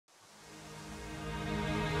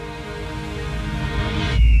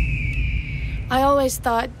always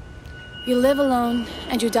thought you live alone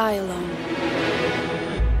and you die alone.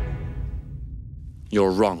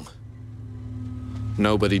 You're wrong.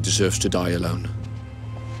 Nobody deserves to die alone.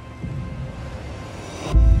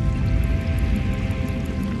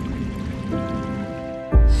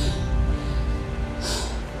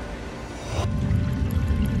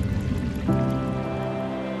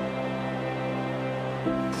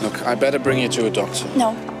 Look, I better bring you to a doctor.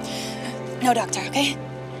 No. No doctor, okay?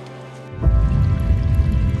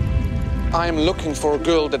 I am looking for a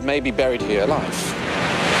girl that may be buried here alive.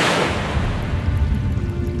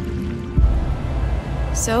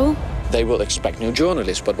 So? They will expect new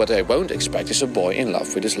journalists, but what they won't expect is a boy in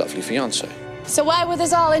love with his lovely fiancée. So why would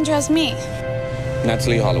this all interest me?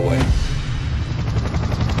 Natalee Holloway.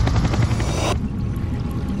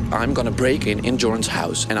 I'm gonna break in Joran's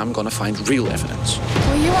house and I'm gonna find real evidence.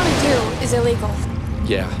 What you want to do is illegal.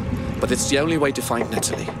 Yeah, but it's the only way to find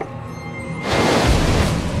Natalee.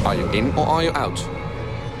 Are you in or are you out?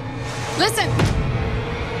 Listen!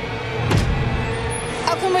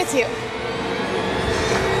 I'll come with you.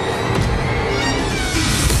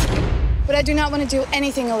 But I do not want to do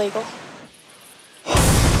anything illegal.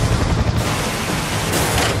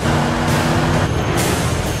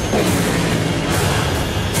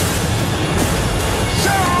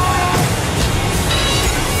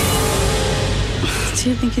 Do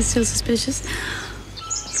you think he's still suspicious?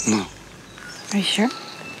 No. Are you sure?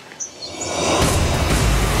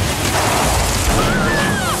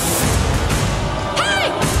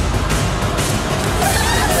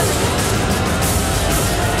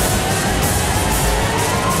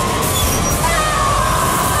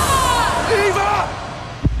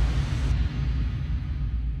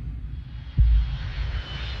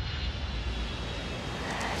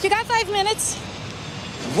 You got 5 minutes?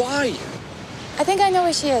 Why? I think I know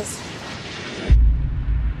where she is.